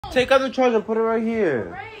Take out the charger and put it right here.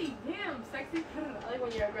 Right. Damn, sexy. I like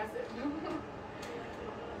when you're aggressive.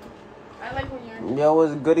 I like when you're... Yo,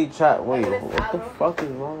 what's goody chat? Wait, what the fuck is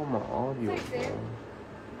wrong with my audio, bro?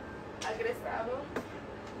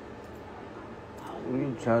 What are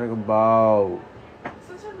you chatting about?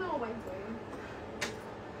 Such a little white boy.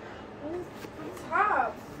 What's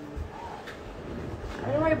top?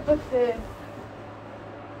 Where do I put this?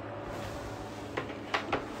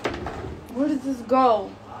 Where does this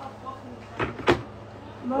go?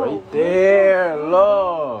 No, right there,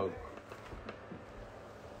 look.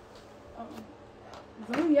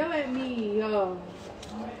 Don't yell at me, yo.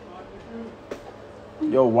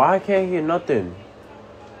 Yo, why I can't hear nothing?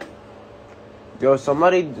 Yo,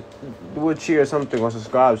 somebody do a cheer or something or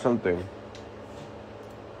subscribe something.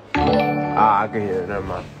 Ah, I can hear it. Never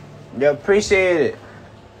mind. Yo, appreciate it.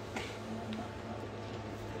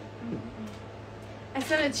 I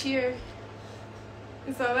sent a cheer.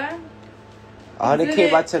 You saw that? 100K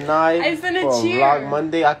by tonight I sent a for cheer. Vlog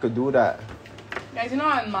Monday. I could do that. Guys, you know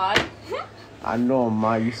I'm mod. I know,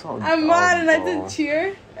 Ma. You saw. I'm mod and I did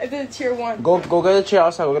cheer. I did cheer one. Go get a chair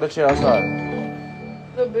outside. Go get a chair outside.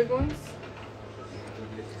 The big ones.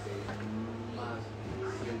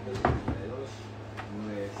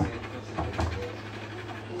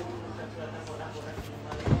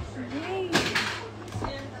 Yay.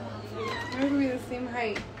 We're gonna be the same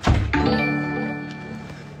height.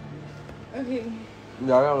 Okay.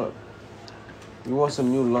 Yeah, you want some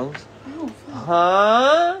new lungs? Oh, fuck.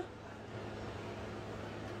 Huh?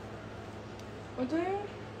 What do you?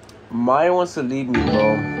 Maya wants to leave me,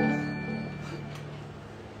 bro.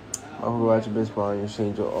 I forgot your best part. You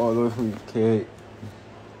change all the way from your kid.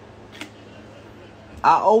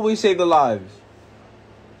 I always save the lives.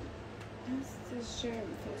 This shirt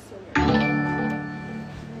feels so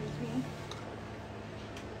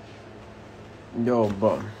good. Yo,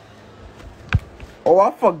 bro. Oh,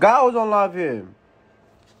 I forgot I was on live here.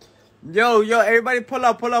 Yo, everybody pull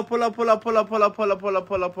up.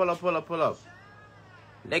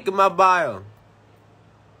 Link in my bio.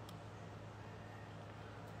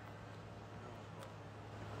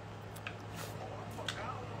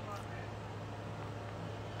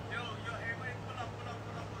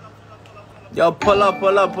 Yo, pull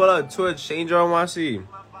up. Twitch, Change your NYC.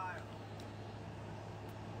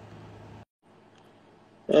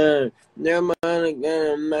 Never mind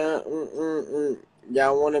again, man.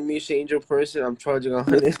 Y'all want to meet Change your person? I'm charging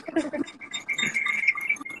 100.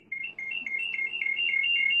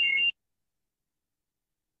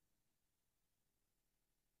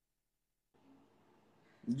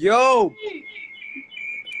 Yo!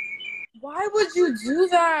 Why would you do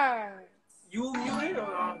that? You muted or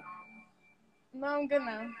not? No, I'm good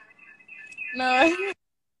now. No.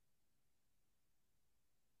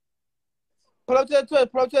 Pull up to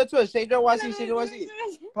the Twitch. Change your NYC.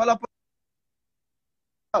 Pull up.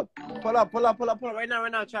 Right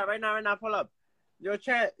now, chat. Right now, pull up. Yo,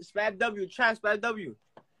 chat, spam W.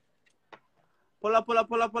 Pull up right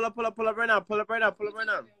now. Pull up right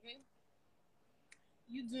now.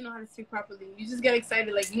 You do know how to speak properly. You just get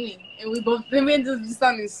excited like me, and we end up just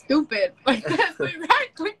sounding stupid. Like that's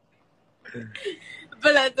exactly.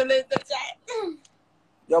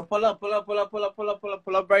 Yo, pull up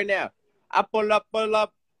right now. I pull up.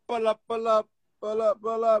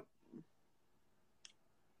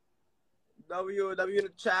 W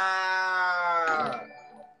the chat.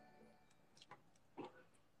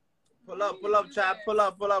 Pull up, chat. Pull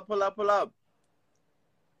up.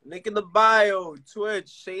 Link in the bio.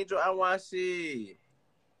 Twitch, Change your NYC.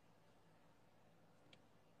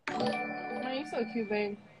 Man, you're so cute,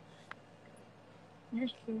 babe. You're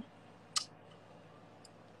cute.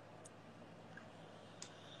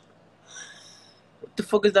 What the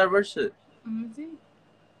fuck is that red shit?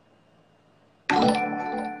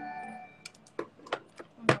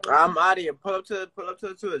 I'm out of here. Pull up to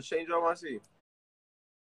the Twitch. Change your NYC.